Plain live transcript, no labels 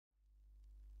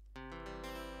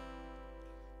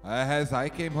As I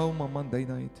came home on Monday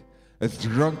night, as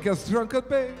drunk could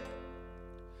be,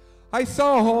 I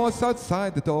saw a horse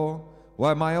outside the door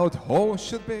where my old horse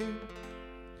should be.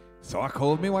 So I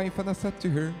called my wife and I said to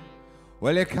her,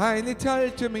 will you kindly tell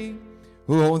to me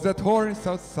who owns that horse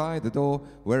outside the door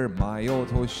where my old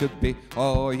horse should be?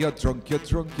 Oh, you're drunk,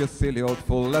 you silly old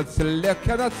fool, and still you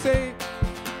cannot say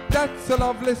that's a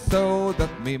lovely soul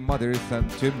that me mother sent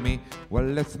to me.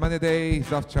 Well, it's many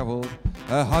days I've traveled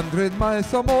 100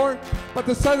 miles or more, but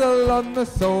the saddle on the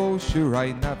soul sure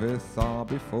I never saw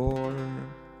before.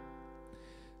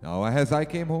 Now as I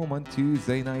came home on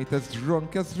Tuesday night, as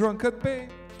drunk could be,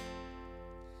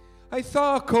 I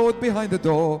saw a coat behind the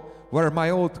door where my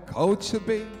old coat should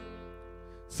be.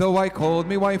 So I called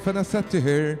me wife and I said to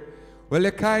her, will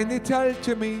you kindly tell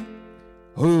to me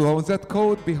who owns that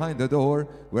coat behind the door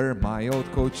where my old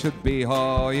coat should be?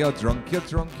 Oh, you're drunk,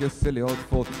 you silly old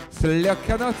fool, still you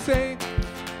cannot say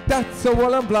that's a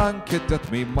woolen blanket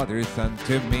that me mother sent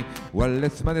to me. Well,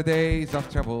 it's many days I've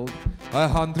traveled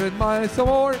 100 miles or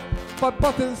more, but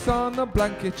buttons on a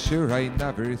blanket sure I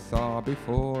never saw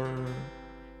before.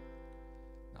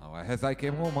 Now as I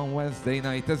came home on Wednesday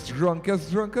night, as drunk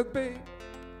could be,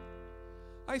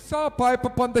 I saw a pipe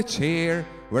upon the chair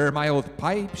where my old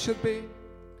pipe should be.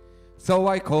 So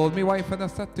I called me wife and I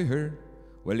said to her,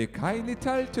 will you kindly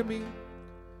tell to me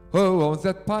who owns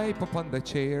that pipe upon the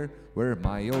chair where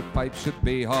my old pipe should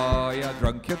be? Oh, you're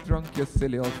drunk, you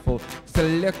silly old fool, still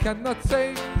you cannot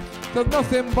say there's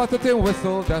nothing but a tin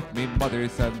whistle that me mother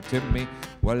sent to me.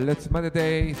 Well, it's many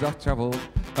days I've traveled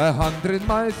 100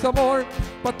 miles or more,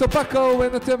 but tobacco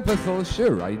in a tin whistle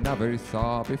sure I never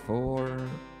saw before.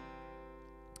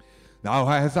 Now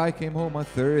as I came home on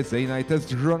Thursday night, as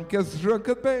drunk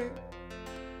could be,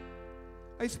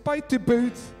 I spied two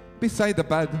boots beside the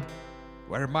bed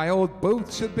where my old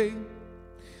boots should be.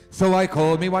 So I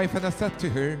called me wife and I said to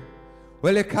her,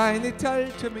 will you kindly tell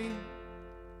to me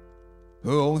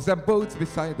who owns them boots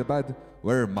beside the bed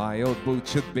where my old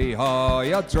boots should be? Oh,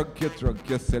 you're drunk,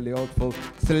 you silly old fool,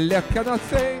 still you cannot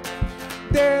say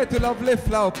they're two lovely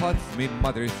flower pots me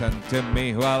mother sent to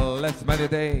me. Well, it's many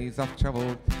days I've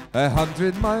traveled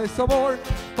 100 miles or more,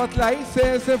 but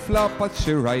laces and flower pots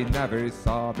sure I never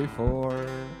saw before.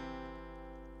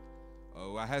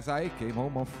 Oh, as I came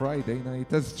home on Friday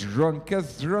night, as drunk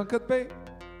could be,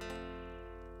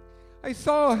 I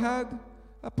saw a head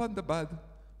upon the bed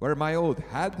where my old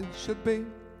head should be.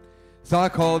 So I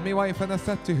called me wife and I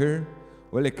said to her,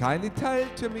 will you kindly tell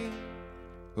to me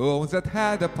who owns that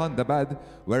head upon the bed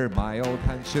where my old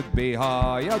hand should be?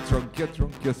 Oh, you're drunk,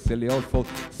 you silly old fool,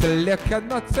 still you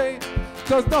cannot say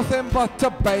there's nothing but a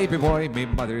baby boy me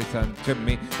mother sent to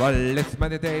me. Well, it's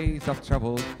many days I've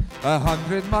traveled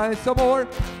 100 miles or more,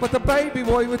 but a baby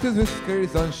boy with his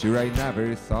whiskers on sure I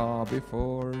never saw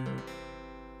before.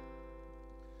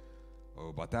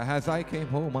 Oh, but as I came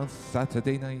home on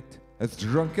Saturday night, as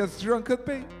drunk could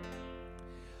be,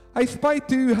 I spied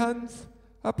two hands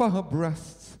upon her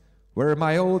breasts where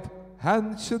my old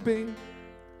hand should be.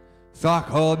 So I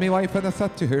called me wife and I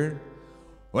said to her,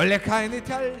 will you kindly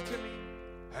tell to me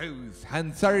whose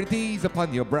hands are these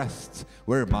upon your breasts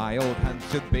where my old hand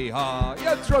should be? Ah,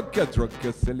 you're drunk,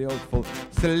 you silly old fool,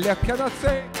 still you cannot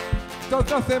say there's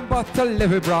nothing but a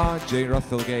living bra Jane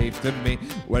Russell gave to me.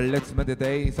 Well, it's many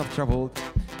days I've traveled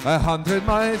 100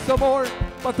 miles or more,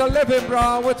 but a living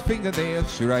bra with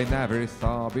fingernails sure I never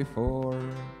saw before.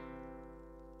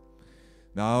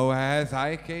 Now as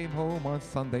I came home on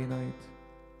Sunday night,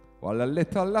 well, a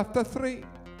little after 3,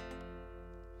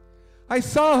 I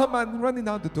saw a man running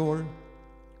out the door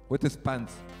with his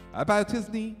pants about his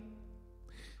knee.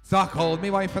 So I called me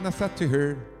wife and I said to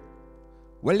her,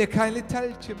 will you kindly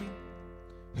tell to me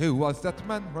who was that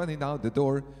man running out the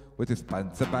door with his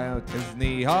pants about his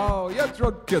knee? Oh, you're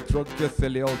drunk, you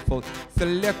silly old fool, still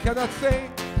you cannot say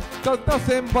there's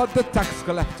nothing but the tax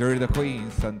collector the Queen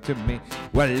sent to me.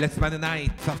 Well, it's many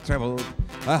nights I've traveled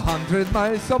 100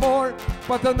 miles or more,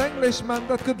 but an Englishman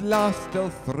that could last till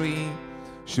 3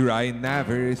 sure I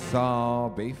never saw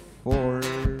before.